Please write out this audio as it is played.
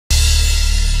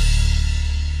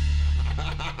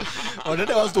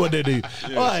Odede was to Odede.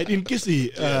 All right, in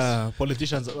Kisii,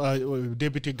 politicians,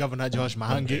 Deputy Governor Josh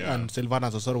Mahangi and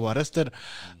Silvana Zasoro were arrested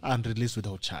and released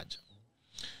without charge.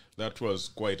 That was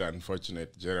quite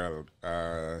unfortunate, Gerald.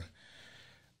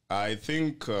 I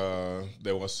think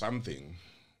there was something.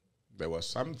 There was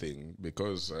something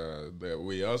because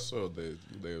we also the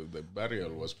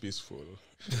burial was peaceful.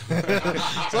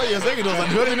 So you're saying it was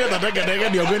unfortunate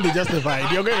that you're going to justify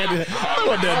it. You're going to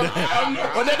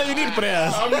Odede, you need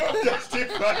prayers. I'm not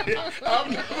justifying.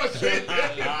 I'm not saying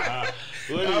that.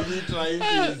 What is he trying to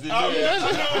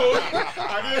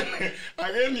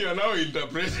Again, you're now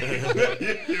interpreting.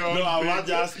 No, I want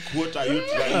to ask, what are you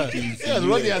trying to insinuate? Yes,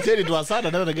 what he has said, it was sad,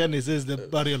 and then again he says the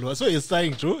burial was. So he's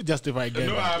trying to justify again.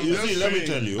 No, let me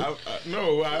tell you. I'm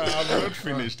not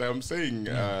finished. I'm saying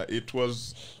it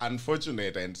was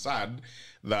unfortunate and sad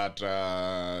that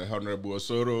Honorable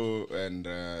Osoro and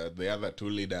the other two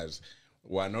leaders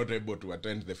were not able to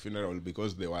attend the funeral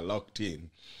because they were locked in.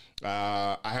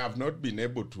 I have not been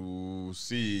able to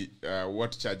see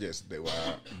what charges they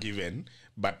were given,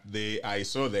 but I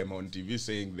saw them on TV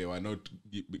saying they were not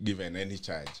given any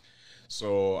charge.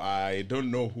 So I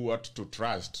don't know what to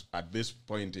trust at this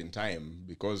point in time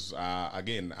because,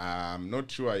 again, I'm not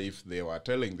sure if they were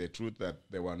telling the truth that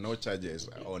there were no charges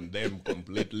on them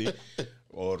completely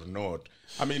or not.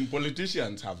 I mean,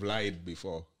 politicians have lied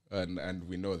before, and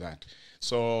we know that.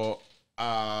 So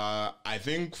I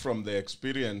think from the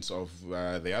experience of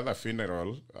the other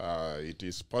funeral, it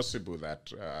is possible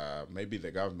that maybe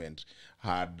the government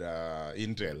had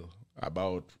intel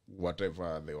about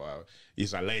whatever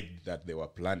is alleged that they were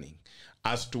planning.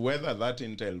 As to whether that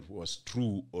intel was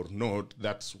true or not,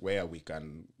 that's where we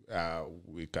can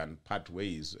part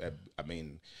ways. I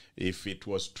mean, if it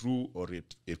was true or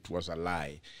it was a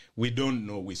lie, we don't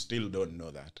know. We still don't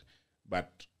know that.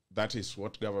 But that is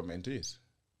what government is.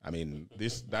 I mean,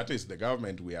 that is the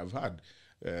government we have had,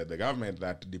 the government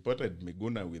that deported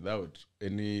Miguna without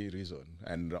any reason,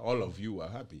 and all of you are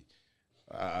happy.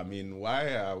 I mean,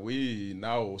 why are we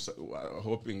now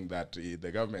hoping that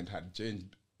the government had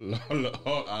changed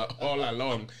all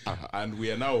along, and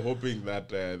we are now hoping that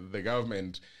the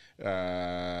government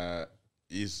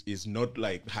is not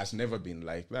has never been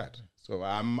like that? So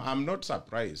I'm not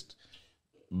surprised.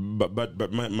 But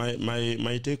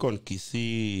my take on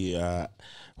Kisii,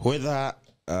 whether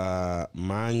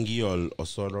Mangi or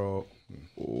Osoro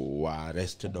were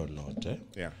arrested or not,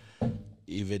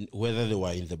 even whether they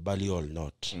were in the burial or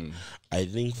not, I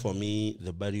think for me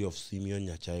the burial of Simeon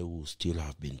Nyachae will still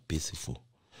have been peaceful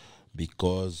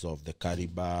because of the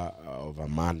caliber of a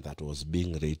man that was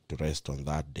being laid to rest on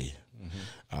that day,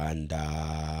 and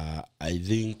I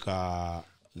think.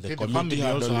 The family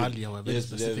also earlier were very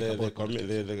specific about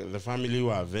the family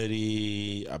were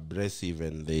very abrasive,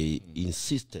 and they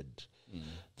insisted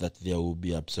that there will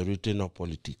be absolutely no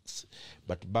politics.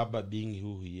 But Baba, being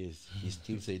who he is, he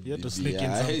still said, you have to sneak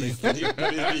in something. It is not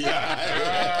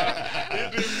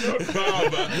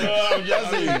Baba. No, I'm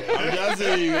just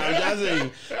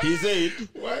saying. He said,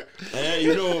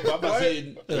 Baba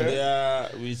said,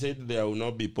 we said there will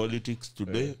not be politics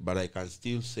today, but I can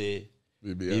still say,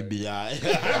 BBI.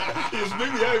 Is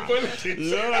BBI politics?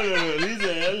 No.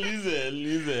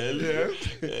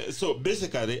 Listen. So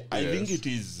basically, I think it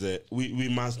is, we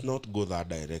must not go that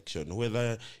direction,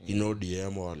 whether in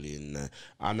ODM or in,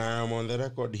 and I am on the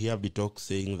record here, Bitok,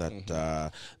 saying that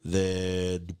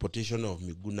the deportation of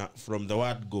Miguna, from the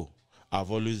word go, I've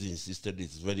always insisted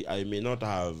it's very, I may not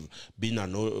have been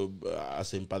a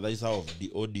sympathizer of the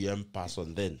ODM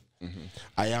person then.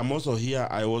 I was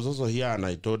also here, and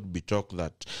I told Bitok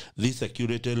that these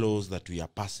security laws that we are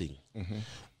passing,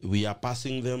 we are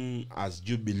passing them as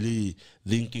Jubilee,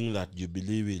 thinking that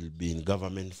Jubilee will be in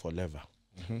government forever.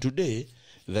 Today,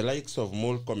 the likes of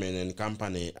Molcomen and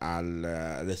company are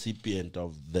recipient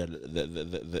of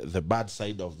the bad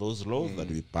side of those laws that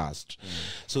we passed.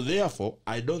 So therefore,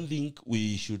 I don't think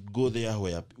we should go there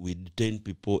where we detain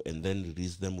people and then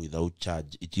release them without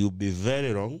charge. It will be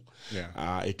very wrong.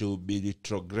 It will be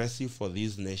retrogressive for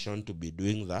this nation to be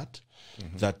doing that.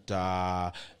 That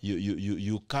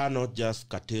you cannot just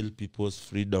curtail people's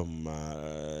freedom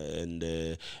and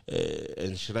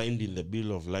enshrined in the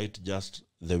Bill of Rights just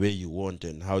the way you want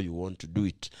and how you want to do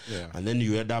it, and then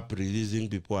you end up releasing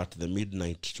people at the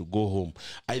midnight to go home.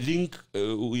 I think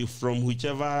from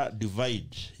whichever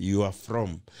divide you are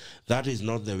from, that is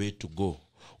not the way to go.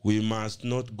 We must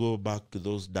not go back to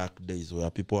those dark days where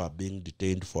people are being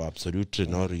detained for absolutely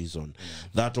no reason.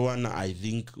 That one, I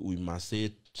think we must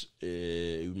say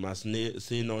we must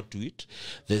say no to it.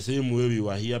 The same way we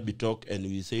were here, Bitok, and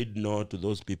we said no to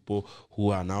those people who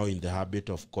are now in the habit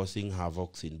of causing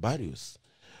havoc in barrios.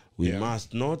 We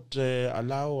must not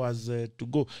allow us to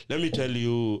go. Let me tell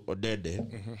you,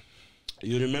 Odede,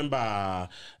 you remember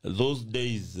those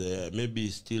days, maybe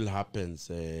it still happens.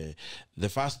 The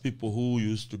first people who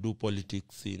used to do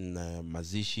politics in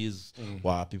Mazishis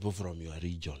were people from your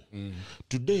region.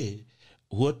 Today,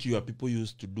 what your people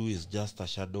used to do is just a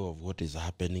shadow of what is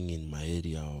happening in my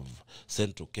area of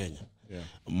central Kenya.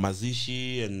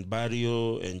 Mazishi and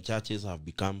Barrio and churches have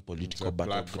become political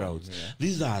battlegrounds.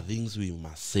 These are things we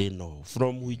must say no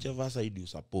from whichever side you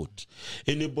support.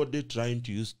 Anybody trying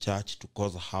to use church to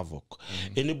cause havoc,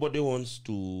 anybody wants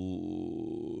to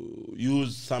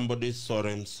use somebody's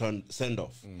solemn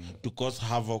send-off to cause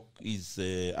havoc is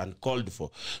uncalled for.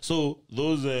 So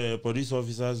those police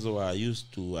officers were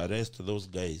used to arrest those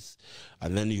guys,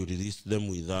 and then you release them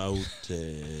without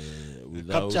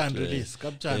capture and release.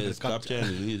 Capture and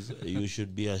release. You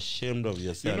should be ashamed of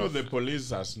yourself. You know, the police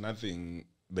has nothing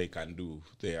they can do.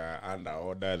 They are under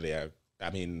order. They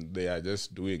are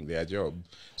just doing their job.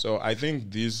 So I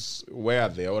think this, where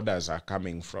the orders are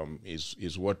coming from,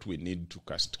 is what we need to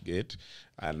castigate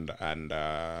and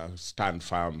stand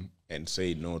firm and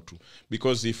say no to.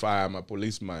 Because if I am a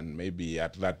policeman, maybe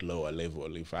at that lower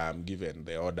level, if I am given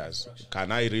the orders,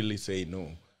 can I really say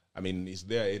no? I mean, is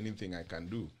there anything I can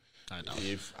do?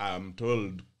 If I'm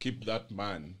told, keep that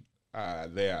man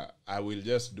there, I will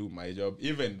just do my job,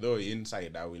 even though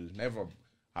inside I will never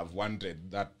have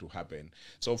wanted that to happen.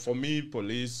 So for me,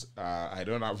 police, I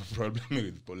don't have a problem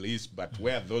with police, but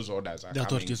where those orders are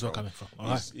coming from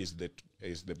is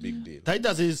the big deal.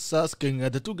 Titus is asking,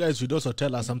 the two guys should also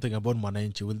tell us something about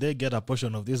Mwananchi. Will they get a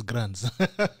portion of these grants?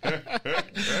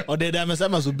 Odede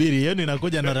amesema subiri, yoni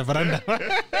nakuja na referendum.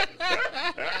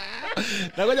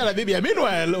 Nakuja na Bibia.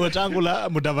 Meanwhile, Wetangula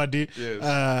Mudavadi,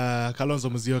 Kalonzo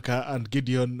Musyoka, and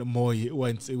Gideon Moi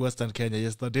went in Western Kenya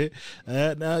yesterday.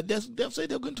 They've said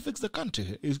they're going to fix the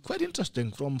country. It's quite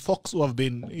interesting from folks who have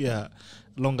been here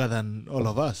longer than all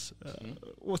of us.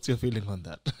 What's your feeling on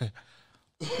that?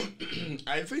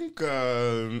 I think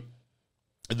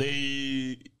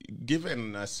they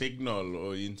given a signal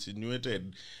or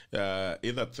insinuated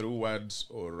either through words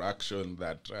or action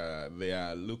that they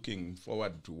are looking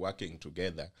forward to working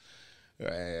together.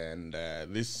 And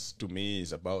this, to me,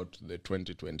 is about the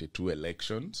 2022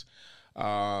 elections.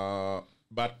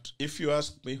 But if you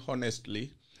ask me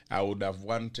honestly, I would have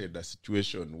wanted a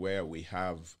situation where we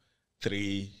have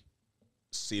three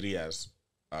serious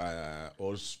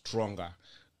or stronger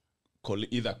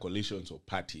either coalitions or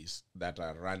parties that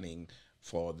are running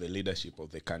for the leadership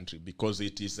of the country, because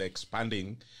it is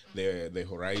expanding the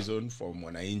horizon for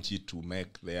Mwananchi to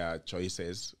make their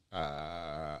choices,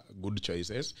 good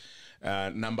choices.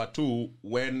 Number two,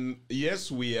 when, yes,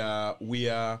 we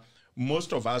are,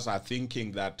 most of us are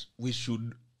thinking that we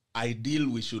should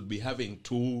be having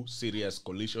two serious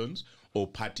coalitions or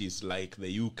parties like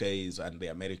the UKs and the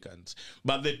Americans.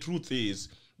 But the truth is,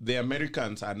 the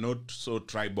Americans are not so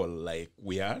tribal like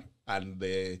we are, and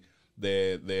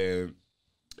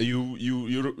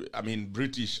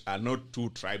British are not too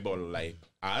tribal like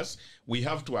us. We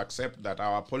have to accept that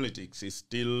our politics is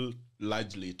still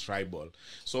largely tribal.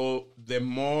 So the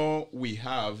more we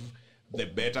have, the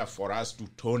better for us to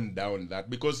tone down that,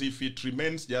 because if it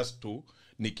remains just to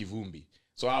Nikivumbi.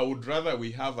 So I would rather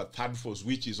we have a third force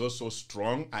which is also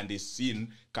strong and is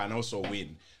seen can also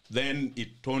win. Then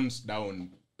it tones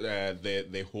down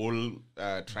the whole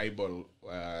tribal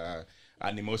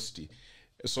animosity.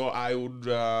 So I would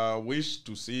wish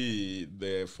to see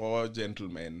the four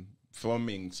gentlemen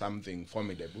forming something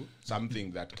formidable,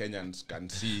 something that Kenyans can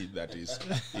see that is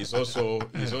also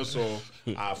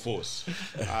a force.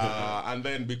 And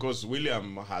then, because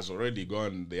William has already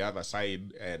gone the other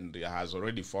side and has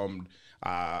already formed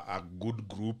a good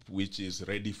group which is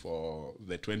ready for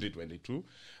the 2022.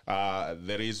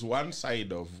 There is one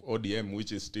side of ODM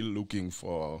which is still looking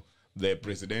for the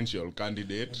presidential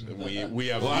candidate. We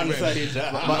have one side,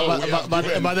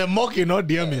 but the mocking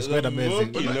ODM is quite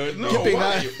amazing.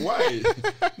 Why?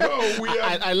 No, we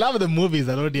have. I love the movies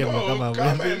that ODM come up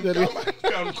with.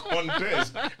 Come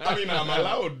contest. I mean, I'm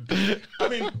allowed. I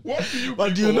mean, what do you?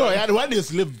 But you know, and when you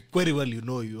sleep very well, you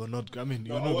know you are not. I mean,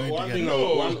 you're not going to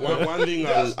get. One thing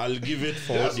I'll give it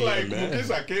for just ODM. Like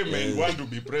Mukisa came and want to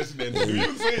be president. Do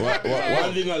you say that?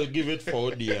 One thing I'll give it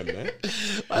for ODM.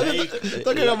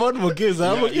 Talking about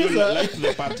Mukisa, Mukisa. Like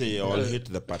the party or hate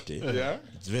the party. Yeah,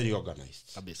 it's very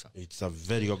organized. It's a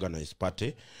very organized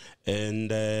party,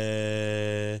 and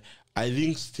I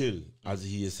think still, as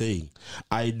he is saying,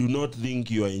 I do not think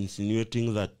you are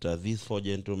insinuating that these four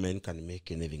gentlemen can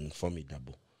make anything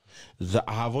formidable.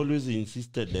 I have always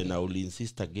insisted, and I will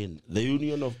insist again, the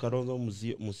union of Kalonzo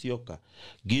Musyoka,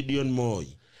 Gideon Moi,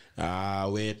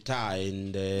 Weta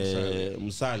and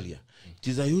Musalia. It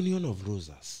is a union of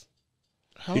losers.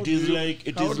 It is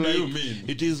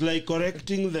like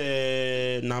correcting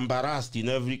the number rust in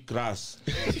every class.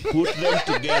 Put them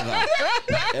together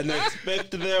and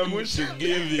expect them to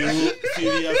give you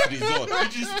serious results.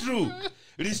 It is true.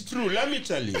 It is true. Let me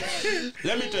tell you.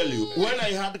 When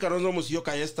I heard Kalonzo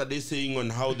Musyoka yesterday saying on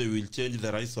how they will change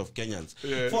the rights of Kenyans,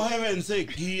 for heaven's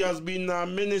sake, he has been a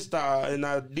minister and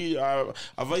a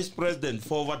vice president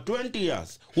for over 20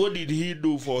 years. What did he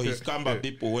do for his Kamba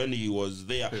people when he was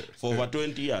there for over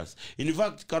 20 years? In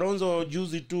fact, Kalonzo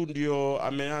juzi tu ndio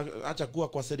ameacha kuwa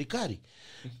kwa serikali.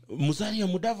 Musalia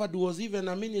Mudavadi was even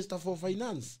a minister for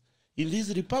finance in this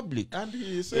republic, and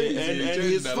he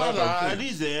says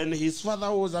his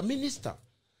father was a minister.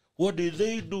 What did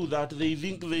they do that they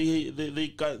think they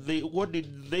what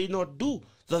did they not do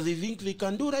that they think they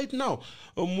can do right now?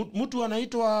 Mtu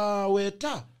anaitwa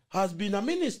Weta has been a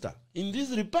minister in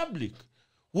this republic.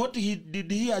 What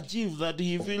did he achieve that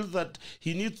he feels that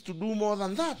he needs to do more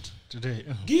than that? Today,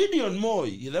 Gideon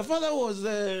Moi, the father was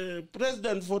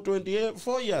president for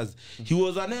 24 years. He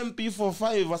was an MP for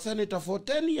 5, a senator for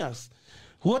 10 years.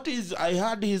 I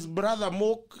heard his brother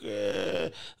mock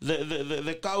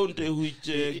the county which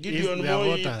Gideon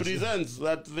Moi presents,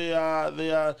 that they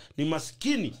are ni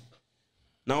maskini.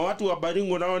 Na watu wa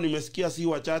Baringo nao nimesikia si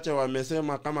wachache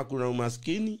wamesema kama kuna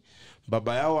umaskini.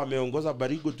 Baba yao ameongoza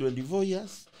Baringo 24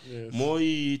 years. Yes.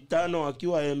 Moi 5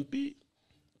 akiwa MP,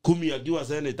 10 akiwa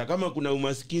senator. Kama kuna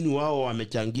umaskini wao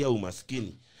wamechangia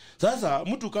umaskini. Sasa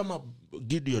mtu kama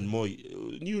Gideon Moi,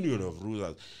 union of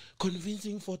rulers,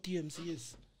 convincing 40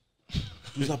 MCAs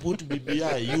to support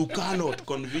BBI. You cannot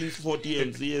convince 40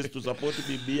 MCAs to support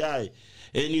BBI.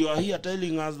 And you are here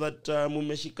telling us that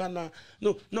mumeshikana.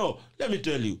 No, let me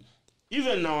tell you.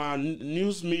 Even our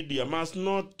news media must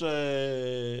not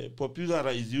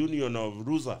popularize union of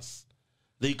losers.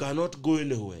 They cannot go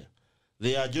anywhere.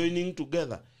 They are joining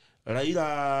together.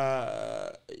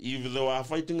 Raila, if they were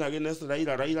fighting against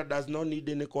Raila does not need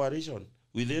any coalition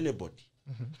with anybody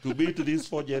to beat these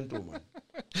 4 gentlemen.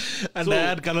 And so, I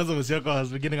heard Kalonzo Musyoka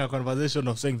was beginning a conversation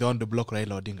of saying they want to block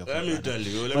Raila Odinga. Let me tell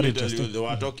you, they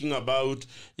were talking about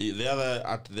the other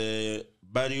at the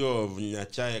burial of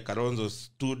Nyachae. Kalonzo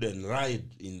stood and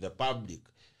lied in the public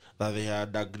that they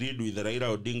had agreed with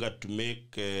Raila Odinga to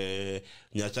make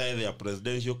Nyachae their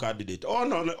presidential candidate.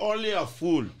 Only a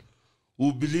fool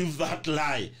who believes that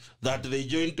lie, that they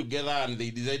joined together and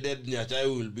they decided Nyachae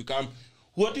will become.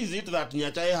 What is it that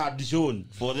Nyachae had shown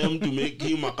for them to make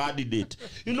him a candidate?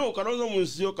 You know, Kalonzo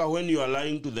Musyoka, when you are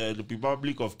lying to the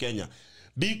Republic of Kenya,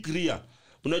 be clear.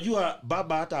 Unajua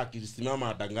baba hata akisimama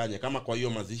adanganya kama kwa hiyo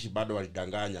mazishi bado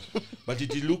walidanganya, but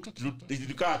it looked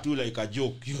too like a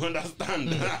joke, you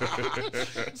understand?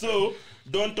 So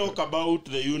don't talk about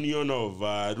the union of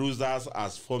losers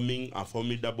as forming a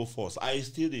formidable force. I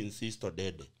still insist on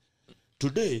Odede.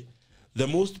 Today, the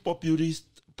most populist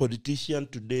politician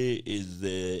today is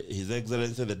His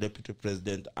Excellency the Deputy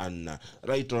President and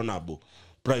Right Honorable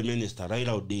Prime Minister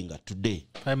Raila Odinga today.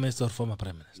 Prime Minister or former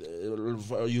Prime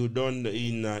Minister? You don't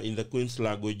in the Queen's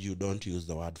language you don't use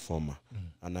the word former,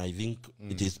 and I think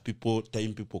it is people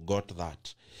got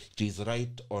that. It is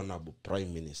Right Honorable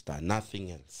Prime Minister,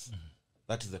 nothing else.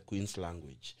 That is the Queen's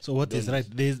language. So what is right?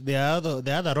 They are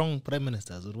the wrong Prime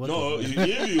Ministers. Or what? No, if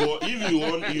you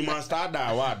want, you must add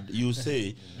a word. You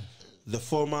say the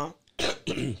former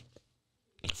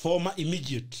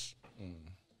immediate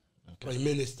Prime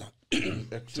Minister.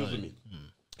 Excuse me.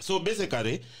 So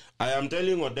basically, I am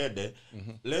telling Odede,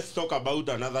 let's talk about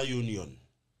another union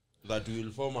that will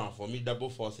form a formidable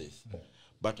forces,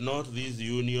 but not this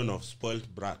union of spoiled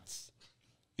brats.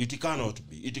 It cannot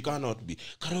be.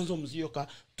 Kalonzo Musyoka,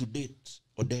 to date,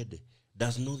 Odede,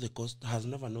 has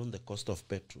never known the cost of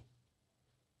petrol.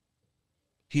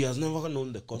 He has never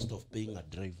known the cost of paying a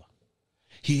driver.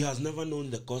 He has never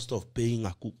known the cost of paying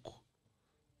a cook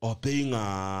or paying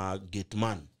a gate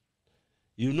man.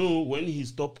 You know, when he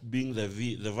stopped being the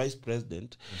vice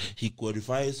president, he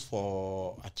qualifies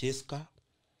for a chase car,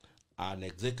 an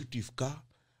executive car,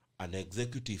 an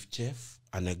executive chef,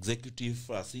 an executive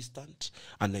assistant,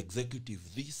 an executive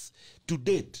this. To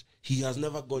date, he has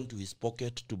never gone to his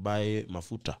pocket to buy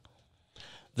mafuta.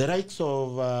 The rights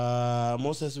of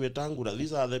Moses Wetangula,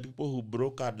 these are the people who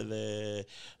brokered the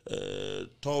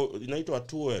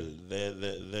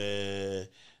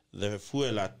the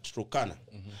fuel at Turkana,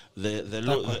 the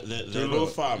raw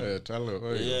farm,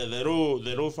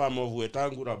 the raw farm of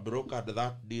Wetangula brokered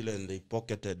that deal, and they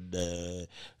pocketed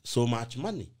so much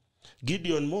money.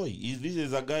 Gideon Moi, this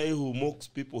is a guy who mocks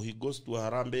people. He goes to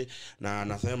Harambe na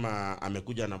anasema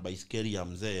amekuja na baiskeli ya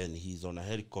mzee and he's on a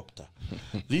helicopter.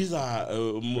 These are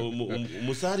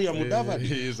Musalia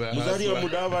Mudavadi.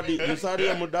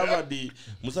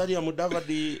 Musalia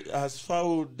Mudavadi has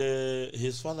found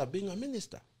his father being a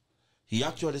minister. He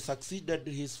actually succeeded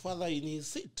his father in his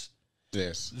seat.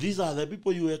 Yes. These are the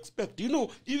people you expect. You know,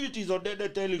 if it is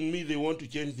Odede telling me they want to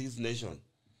change this nation,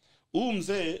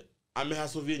 mzee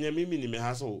amehaso vyenye mimi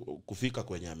nimehaso kufika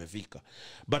kwenye amefika.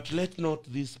 But let not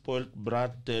this spoiled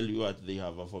brat tell you that they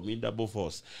have a formidable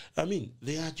force. I mean,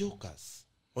 they are jokers.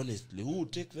 Honestly, who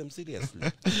would take them seriously?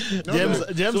 James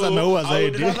so ameua I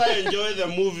would zaidi. rather enjoy the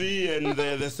movie and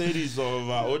the series of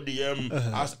ODM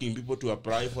asking people to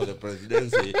apply for the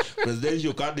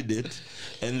presidential candidate,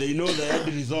 and they know the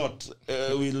end result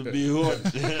will be what?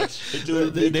 It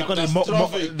will be They call it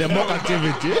the mock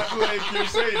activity. Like you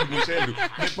said, Mushendu,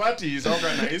 the party is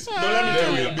organized.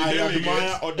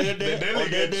 The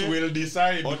delegates will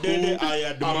decide who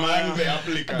among the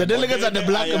applicants. The delegates are the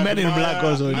black men in black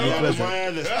also. I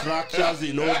admire the structures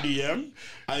in ODM.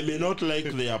 I may not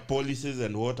like their policies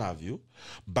and what have you,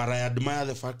 but I admire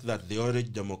the fact that the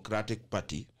Orange Democratic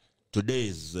Party today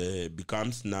is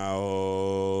becomes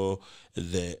now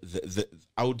the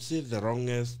I would say the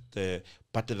wrongest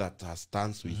party that has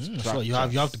stands with structures. So you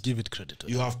have to give it credit.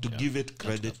 You have to give it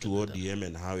credit to ODM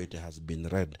and how it has been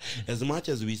read. As much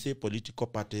as we say political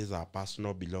parties are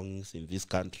personal belongings in this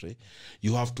country,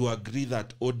 you have to agree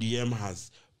that ODM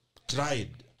has tried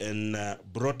and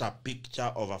brought a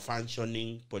picture of a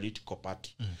functioning political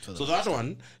party. So that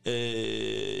one, you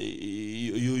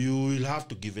will have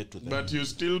to give it to them. But you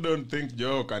still don't think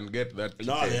Joe can get that ticket?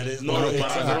 No, there is no.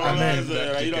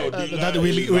 That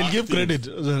we'll give credit.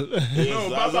 No,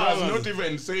 Baba has not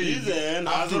even said.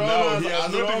 Up to now, he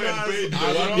has not even paid.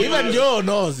 Even Joe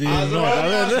knows. Baba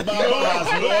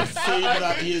has not said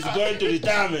that he is going to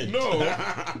retirement. No,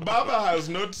 Baba has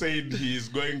not said he is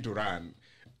going to run.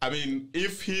 I mean,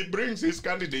 if he brings his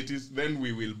candidates, then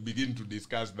we will begin to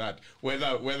discuss that whether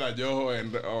Joho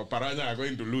and Paranya are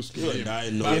going to lose to him. I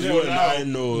know.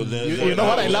 You know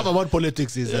what I love about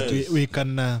politics is that we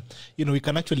can we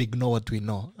can actually ignore what we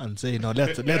know and say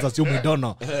let's assume we don't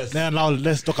know. Then now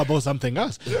let's talk about something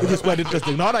else, which is quite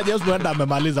interesting. Now I just went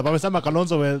amemaliza. Pamesema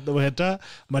Kalonzo weta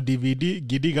ma DVD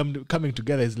Gidi coming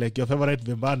together is like your favorite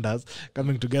Vimbandas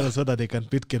coming together so that they can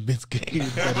beat Kembinski.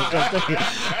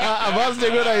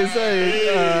 I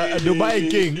say Dubai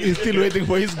King is still waiting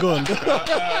for his gold.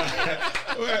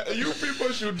 Well, you people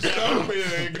should stop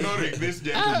ignoring this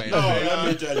gentleman. No, let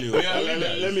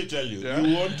me tell you. Yeah?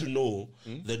 You want to know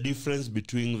the difference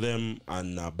between them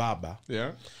and Baba.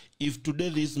 Yeah. If today,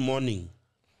 this morning,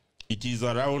 it is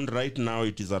around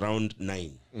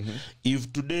 9.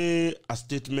 If today a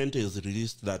statement is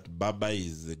released that Baba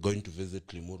is going to visit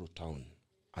Limuru town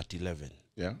at 11.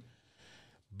 Yeah.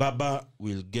 Baba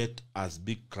will get as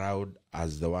big crowd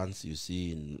as the ones you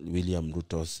see in William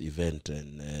Ruto's event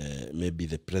and maybe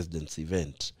the president's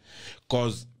event.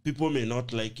 Because people may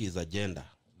not like his agenda.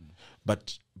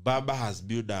 But Baba has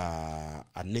built a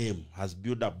name, has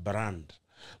built a brand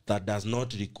that does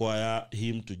not require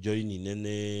him to join in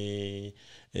any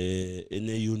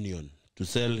union to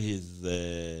sell his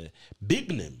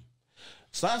big name.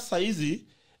 Sasa hizi,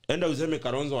 enda useme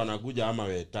Kalonzo wanakuja ama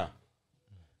weta.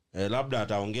 Labda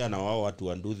ataongea na wao watu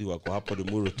wa Nduthi wako hapo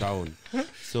Limuru town.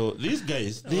 So these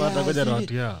guys, they are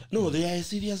a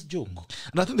serious joke.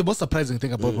 And I think the most surprising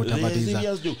thing about Mudavadi is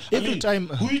that every time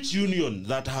which union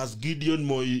that has Gideon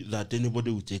Moi that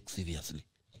anybody will take seriously?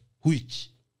 Which?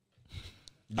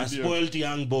 A spoiled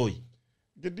young boy.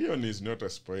 Gideon is not a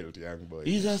spoiled young boy.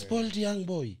 He's a spoiled young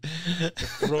boy.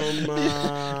 From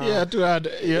too hard.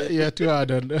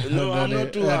 No, I'm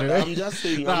not too hard. I'm just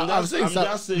saying. I'm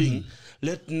just saying.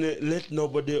 Let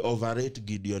nobody overrate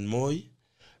Gideon Moi.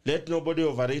 Let nobody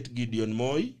overrate Gideon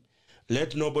Moi.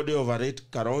 Let nobody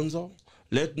overrate Kalonzo.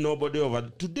 Let nobody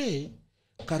today,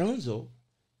 Kalonzo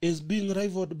is being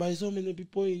rivaled by so many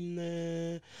people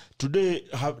in today.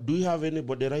 Do you have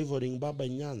anybody rivaling Baba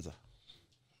in Nyanza?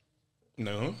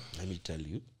 No. Let me tell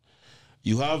you.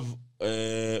 You have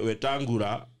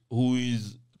Wetangula, who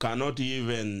cannot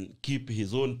even keep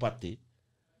his own party.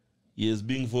 He is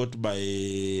being voted by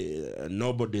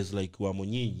nobodies like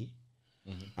Wamunyinyi,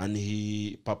 and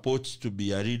he purports to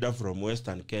be a leader from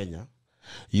Western Kenya.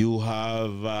 You have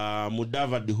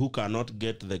Mudavadi, who cannot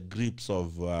get the grips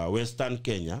of Western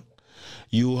Kenya.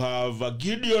 You have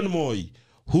Gideon Moi,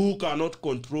 who cannot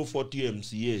control 40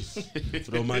 MCAs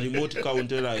from a remote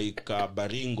county like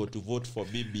Baringo to vote for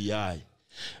BBI.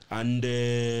 And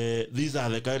these are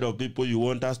the kind of people you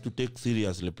want us to take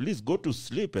seriously. Please go to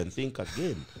sleep and think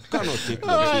again. You cannot take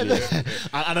them seriously.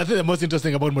 And I think the most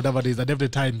interesting about Mudavadi is that every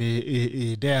time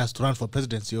he dares to run for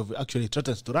presidency, or actually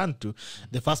threatens to run to,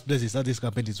 the first place he starts this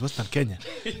campaign is Western Kenya.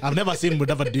 I've never seen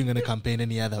Mudavadi doing any campaign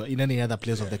in any other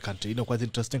place of the country. Quite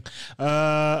interesting.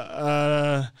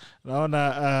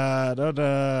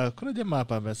 Naona kuna jamaa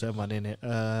hapa amesema nini?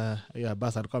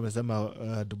 Basi alikuwa amesema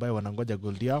Dubai wanangoja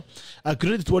gold yao.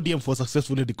 Credit to ODM for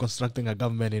successfully deconstructing a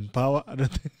government in power. I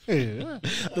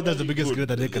think that's the biggest credit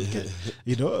that they can get.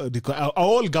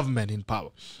 All government in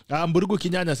power. Mburugu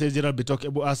Kinyanya says Gerald Bitok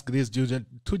able ask these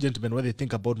two gentlemen what they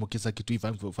think about Mukisa Kitui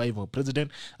five for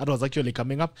president. That was actually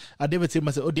coming up. David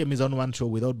Sima said ODM is on one show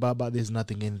without Baba. There's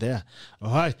nothing in there.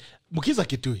 All right. Mukisa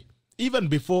Kitui, even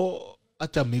before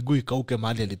hata miguu ikauke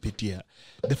mahali alipitia,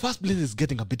 the first place is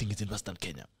getting a beating is in Western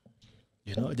Kenya.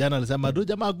 Jana alisema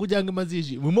jamaa kujange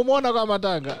mazishi. Mumemwona kwa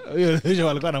matanga. Hiyo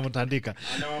walikuwa anamtandika.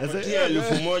 Anawapatia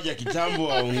 1000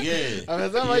 kitambo aongee.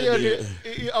 Amesema hiyo ni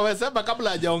amesema kabla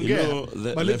hajaongea.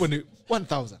 Malipo ni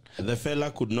 1000. The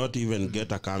fella could not even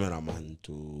get a cameraman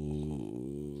to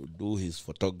do his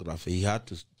photography. He had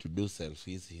to do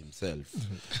selfies himself.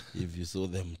 If you saw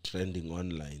them trending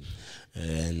online.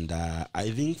 And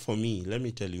I think for me, let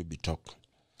me tell you Bitok.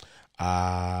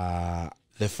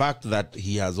 The fact that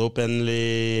he has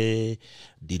openly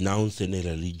denounced any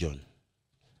religion.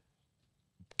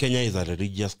 Kenya is a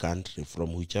religious country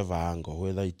from whichever angle,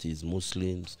 whether it is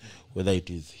Muslims, whether it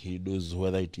is Hindus,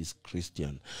 whether it is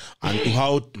Christian. And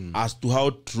as to how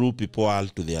true people are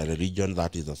to their religion,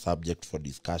 that is a subject for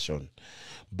discussion.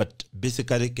 But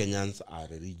basically, Kenyans are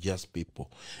religious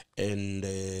people. And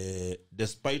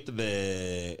despite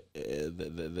the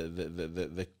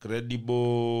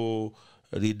credible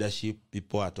leadership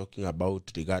people are talking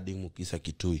about regarding Mukisa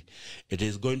Kitui, it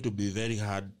is going to be very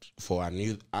hard for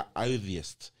an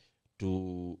atheist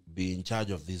to be in charge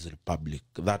of this republic.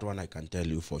 That one I can tell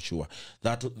you for sure.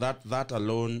 That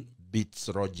alone beats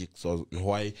logic on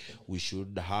why we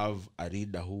should have a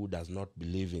leader who does not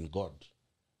believe in God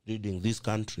leading this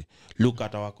country. Look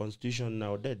at our constitution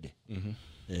now, Odede.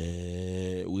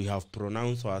 We have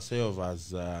pronounced ourselves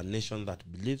as a nation that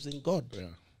believes in God. Yeah.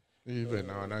 Even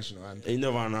our national anthem. In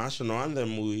our national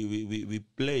anthem, we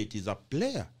play it is a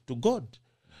prayer to God.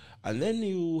 And then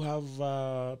you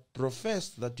have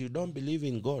professed that you don't believe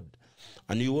in God.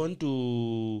 And you want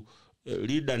to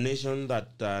lead a nation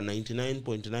that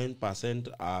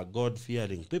 99.9% are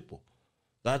God-fearing people.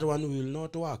 That one will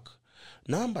not work.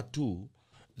 Number two,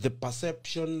 the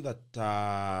perception that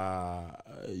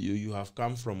you have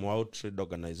come from World Trade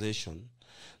Organization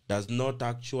does not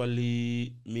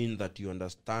actually mean that you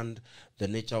understand the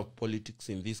nature of politics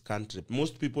in this country.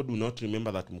 Most people do not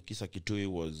remember that Mukisa Kitui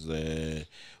was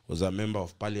a member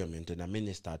of parliament and a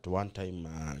minister at one time,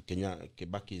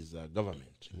 Kebaki's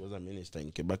government. He was a minister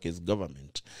in Kebaki's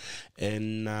government.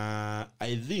 And I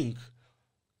think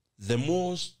the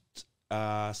most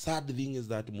sad thing is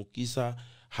that Mukisa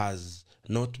has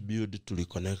not built to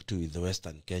reconnect with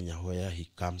Western Kenya, where he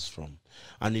comes from.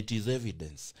 And it is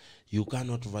evidence. You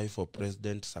cannot vie for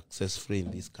president successfully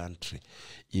in this country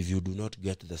if you do not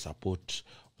get the support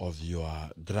of your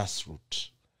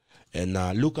grassroots. And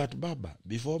look at Baba.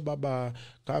 Before Baba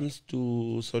comes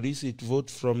to solicit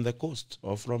votes from the coast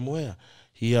or from where,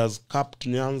 he has capped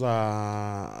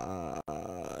Nyanza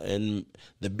and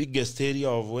the biggest area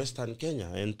of Western Kenya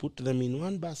and put them in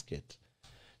one basket.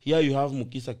 Here you have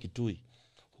Mukisa Kitui,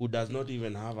 who does not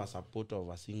even have a support of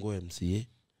a single MCA,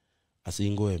 a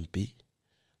single MP,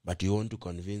 but you want to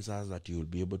convince us that you will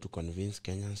be able to convince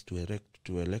Kenyans to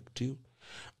elect you.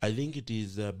 I think it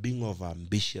is being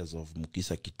ambitious of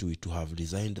Mukisa Kitui to have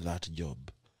resigned that job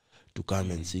to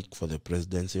come and seek for the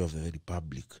presidency of the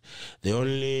republic. The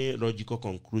only logical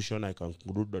conclusion I can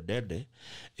conclude, Odede,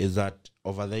 is that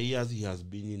over the years he has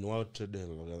been in World Trade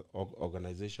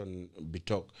Organization,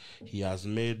 Bitok. He has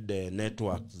made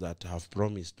networks that have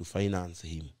promised to finance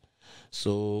him.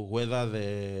 So whether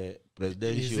the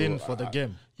presidential... He's in for the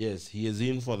game. Yes, he is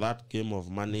in for that game of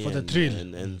money. For the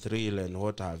thrill. And thrill and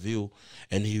what have you.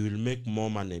 And he will make more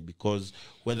money because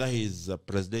whether his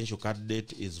presidential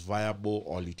candidate is viable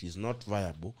or it is not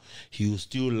viable, he will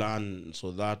still learn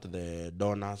so that the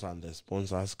donors and the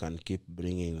sponsors can keep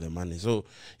bringing the money. So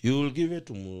you will give it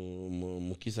to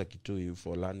Mukisa Kitui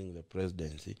for learning the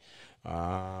presidency.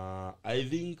 I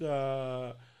think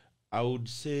I would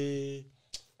say...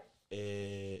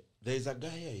 there is a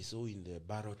guy I saw in the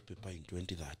ballot paper in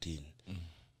 2013,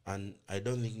 and I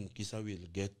don't think Mukisa will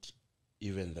get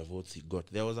even the votes he got.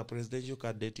 There was a presidential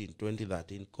candidate in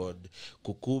 2013 called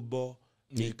Kukubo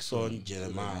Nixon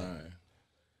Jeremiah.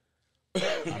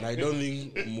 And I don't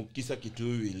think Mukisa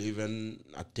Kitui will even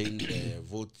attain the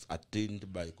votes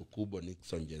attained by Kukubo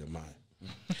Nixon Jeremiah.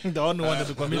 The only one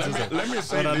that commits let me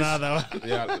say this. another one.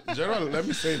 Yeah, Gerald, let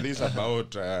me say this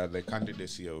about the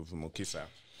candidacy of Mukisa.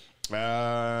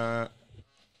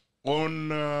 On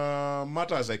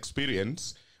matters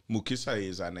experience, Mukisa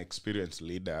is an experienced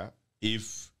leader.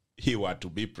 If he were to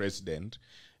be president,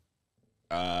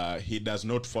 he does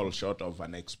not fall short of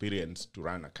an experience to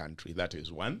run a country. That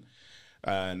is one.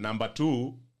 Number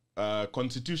two,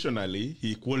 constitutionally,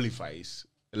 he qualifies.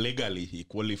 Legally, he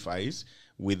qualifies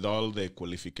with all the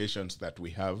qualifications that we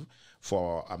have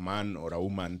for a man or a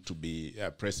woman to be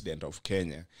president of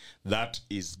Kenya. That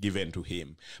is given to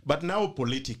him. But now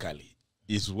politically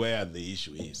is where the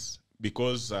issue is,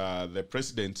 because the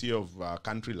presidency of a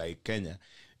country like Kenya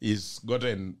is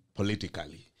gotten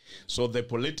politically. So the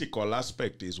political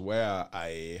aspect is where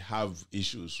I have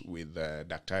issues with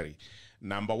Daktari.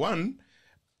 Number one,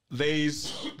 there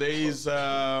is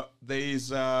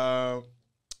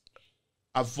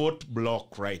a vote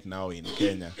block right now in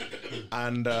Kenya,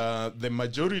 and the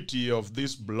majority of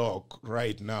this block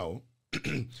right now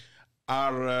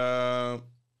are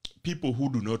people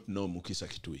who do not know Mukisa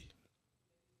Kitui,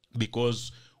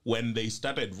 because when they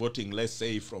started voting, let's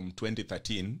say from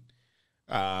 2013,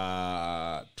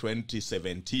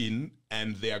 2017,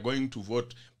 and they are going to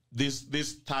vote this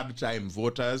third-time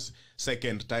voters,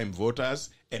 second-time voters,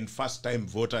 and first-time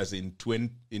voters in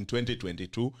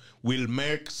 2022 will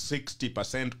make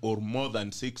 60% or more than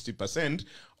 60%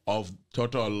 of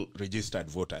total registered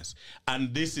voters.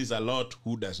 And this is a lot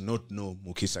who does not know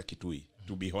Mukisa Kitui,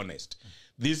 to be honest.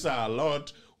 These are a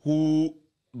lot who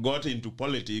got into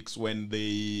politics when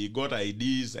they got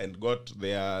IDs and got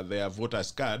their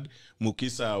voters card.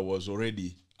 Mukisa was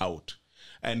already out.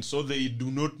 And so they do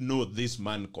not know this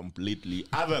man completely,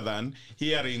 other than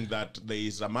hearing that there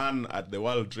is a man at the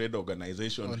World Trade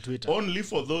Organization on Twitter. Only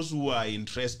for those who are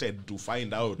interested to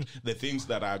find out the things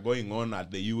that are going on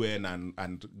at the UN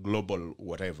and global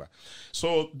whatever.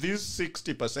 So these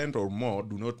 60% or more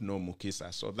do not know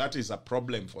Mukisa. So that is a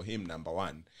problem for him, number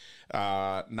one.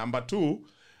 Number two,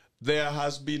 there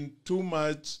has been too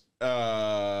much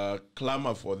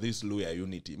clamor for this Luya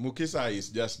unity. Mukisa is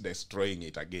just destroying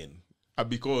it again.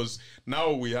 Because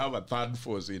now we have a third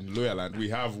force in Luyaland. We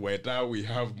have Weta, we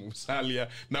have Musalia.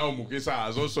 Now Mukisa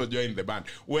has also joined the band.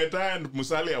 Weta and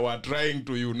Musalia were trying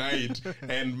to unite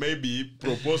and maybe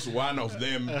propose one of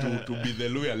them to be the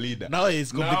Luya leader. Now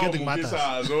it's complicating matters. Mukisa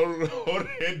has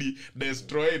already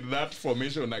destroyed that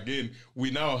formation again.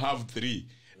 We now have three.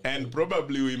 And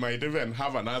probably we might even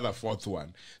have another fourth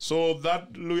one. So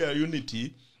that Luya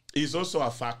unity is also a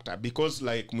factor, because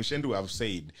like Mushendu have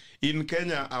said, in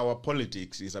Kenya, our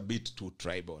politics is a bit too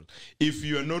tribal. If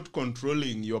you're not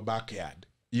controlling your backyard,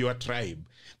 your tribe,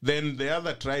 then the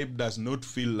other tribe does not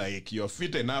feel like you're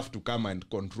fit enough to come and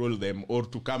control them or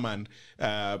to come and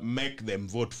make them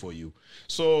vote for you.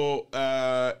 So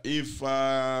if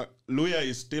Luya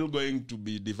is still going to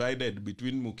be divided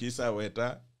between Mukisa,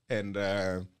 Weta, and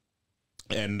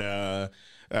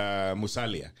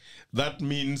Musalia, that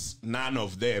means none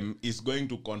of them is going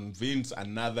to convince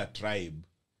another tribe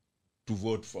to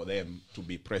vote for them to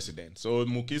be president. So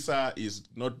Mukisa is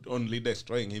not only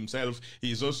destroying himself,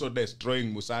 he is also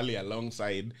destroying Musalia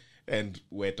alongside and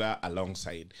Weta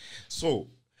alongside. So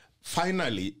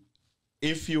finally,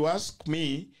 if you ask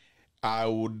me, I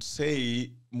would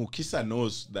say Mukisa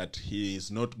knows that he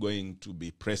is not going to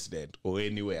be president or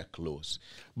anywhere close.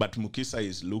 But Mukisa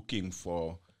is looking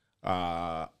for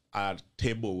a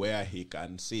table where he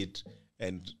can sit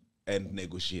and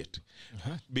negotiate.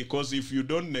 Because if you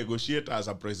don't negotiate as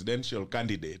a presidential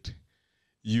candidate,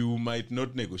 you might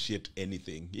not negotiate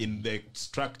anything in the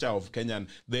structure of Kenyan,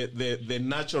 the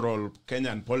natural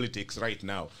Kenyan politics right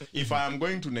now. If I am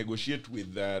going to negotiate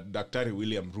with Dr.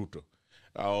 William Ruto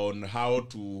on how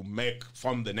to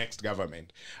form the next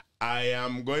government, I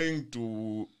am going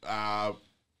to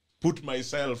put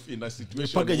myself in a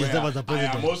situation where I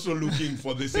am also looking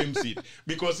for the same seat.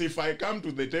 Because if I come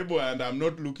to the table and I'm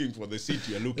not looking for the seat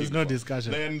you're looking for,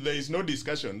 discussion. Then there is no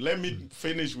discussion. Let me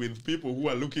finish with people who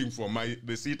are looking for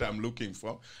the seat I'm looking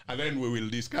for, and then we will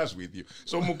discuss with you.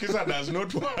 So Mukisa does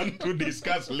not want to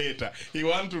discuss later. He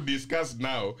wants to discuss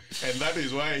now, and that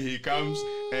is why he comes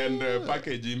and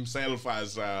package himself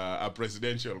as a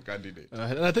presidential candidate.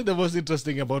 And I think the most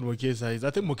interesting about Mukisa is,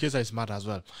 I think Mukisa is smart as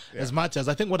well. Yeah. As much as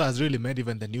I think what has has really made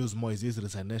even the news more is his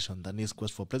resignation than his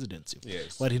quest for presidency.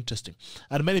 Yes. Quite interesting.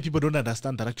 And many people don't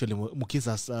understand that actually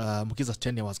Mukisa's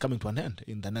tenure was coming to an end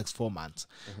in the next 4 months.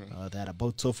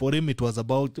 Thereabout. So for him, it was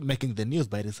about making the news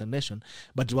by resignation,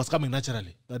 but it was coming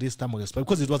naturally. That is time was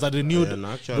because it was a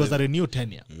renewed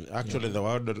tenure. Actually, the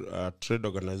World Trade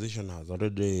Organization has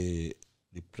already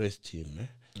replaced him.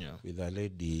 With a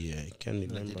lady, I can't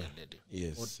remember.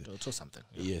 Yes, or something.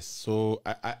 Yes, so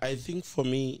I think for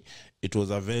me, it was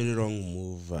a very wrong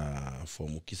move for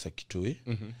Mukisa Kitui.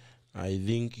 I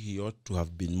think he ought to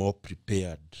have been more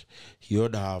prepared. He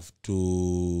ought to have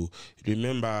to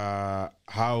remember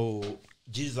how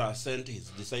Jesus sent his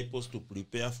disciples to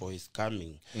prepare for his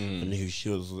coming, and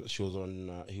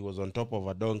he was on top of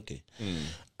a donkey.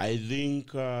 I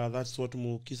think that's what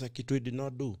Mukisa Kitui did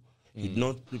not do. He did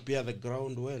not prepare the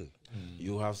ground well.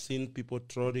 You have seen people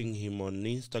trolling him on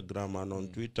Instagram and on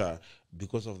Twitter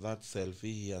because of that selfie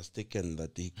he has taken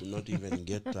that he could not even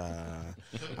get,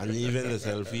 and even the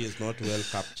selfie is not well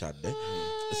captured.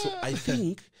 So I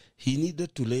think he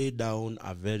needed to lay down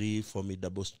a very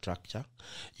formidable structure.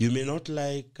 You may not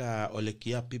like Ole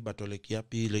Kiapi, but Ole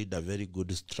Kiapi laid a very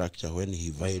good structure when he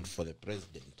vied for the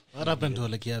president. What happened to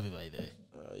Ole Kiapi, by the way?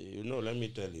 Let me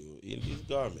tell you, in this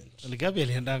government,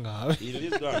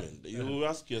 you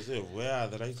ask yourself, where are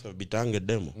the rights of Bitange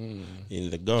Demo in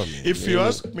the government? If you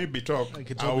ask me, Bitok,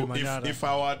 if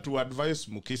I were to advise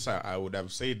Mukisa, I would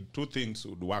have said 2 things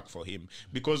would work for him,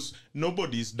 because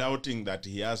nobody is doubting that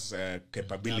he has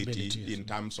capability in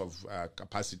terms of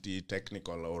capacity,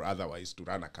 technical or otherwise, to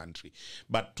run a country.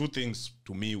 But 2 things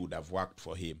to me would have worked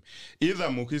for him. Either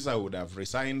Mukisa would have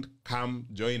resigned, come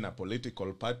join a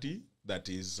political party that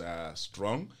is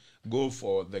strong, go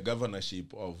for the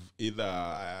governorship of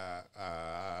either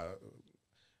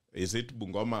is it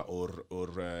Bungoma or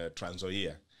Trans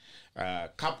Nzoia.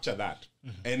 Capture that.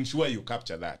 Ensure you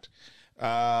capture that.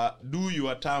 Do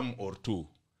your term or 2.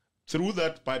 Through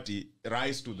that party,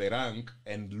 rise to the rank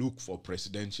and look for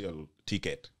presidential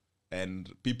ticket.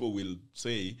 And people will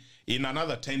say, in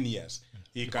another 10 years,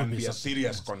 he can be a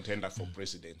serious contender for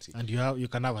presidency. And you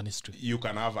can have an history. You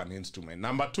can have an instrument.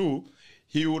 Number 2,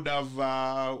 he would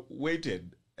have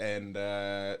waited and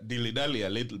dilly-dally a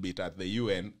little bit at the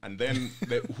UN, and then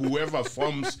whoever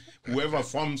forms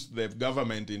the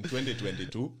government in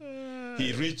 2022,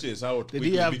 he reaches out. Did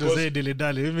he have to say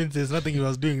dilly-dally? It means there's nothing he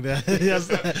was doing there. Just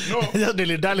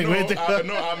dilly-dallying.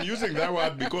 No, I'm using that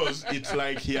word because it's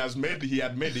like he had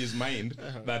made his mind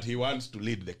that he wants to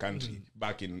lead the country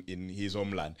back in his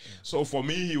homeland. So for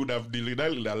me, he would have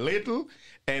dilly-dallied a little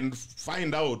and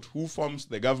find out who forms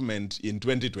the government in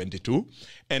 2022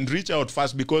 and reach out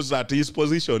first, because at his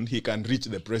position, he can reach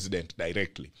the president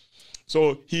directly.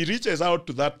 So he reaches out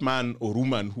to that man or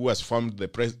woman who has formed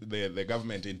the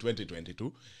government in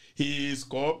 2022. He is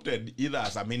co-opted either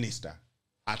as a minister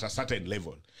at a certain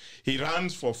level. He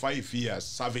runs for 5 years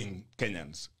serving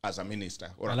Kenyans as a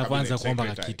minister or a cabinet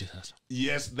secretary.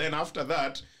 Yes, then after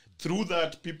that, through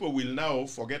that, people will now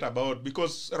forget about,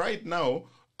 because right now,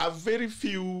 a very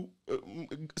few,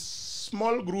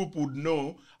 small group would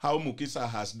know how Mukisa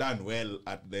has done well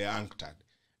at the UNCTAD.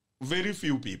 Very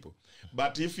few people.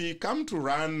 But if he comes to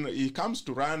run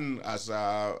as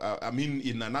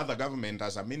in another government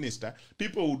as a minister,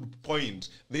 people would point,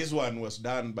 this one was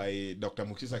done by Dr.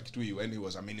 Mukisa Kitui when he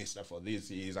was a minister for this,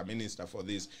 he is a minister for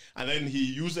this. And then he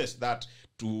uses that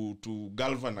to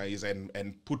galvanize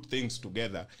and put things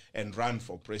together and run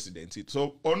for presidency.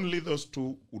 So only those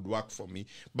 2 would work for me.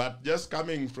 But just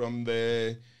coming from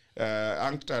the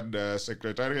UNCTAD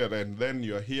secretariat, and then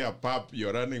you're here,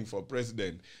 you're running for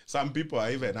president. Some people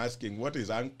are even asking, what is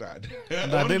UNCTAD?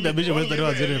 I think the bishop was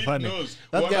very funny.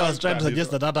 That guy was trying to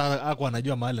suggest that hakuwa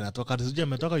anajua mahali anatoka. Sijui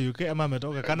ametoka UK ama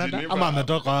ametoka Canada ama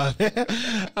ametoka.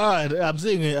 I'm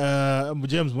saying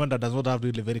James Mwenda does not have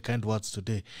really very kind words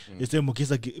today. He said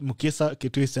Mukisa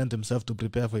Kitui sent himself to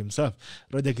prepare for himself.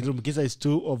 Roger Mukisa is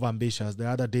too overambitious. The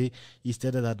other day, he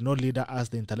stated that no leader has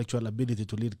the intellectual ability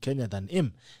to lead Kenya than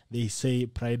him. They say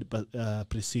pride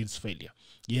precedes failure.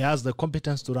 He has the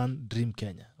competence to run Dream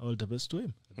Kenya. All the best to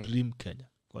him. Dream Kenya,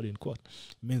 quote unquote.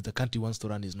 It means the country wants to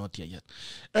run is not here yet.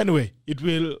 Anyway, it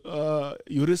will,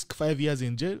 you risk 5 years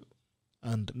in jail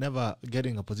and never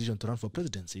getting a position to run for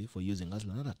presidency for using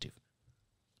Hustler narrative.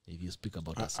 If you speak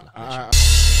about Hustler.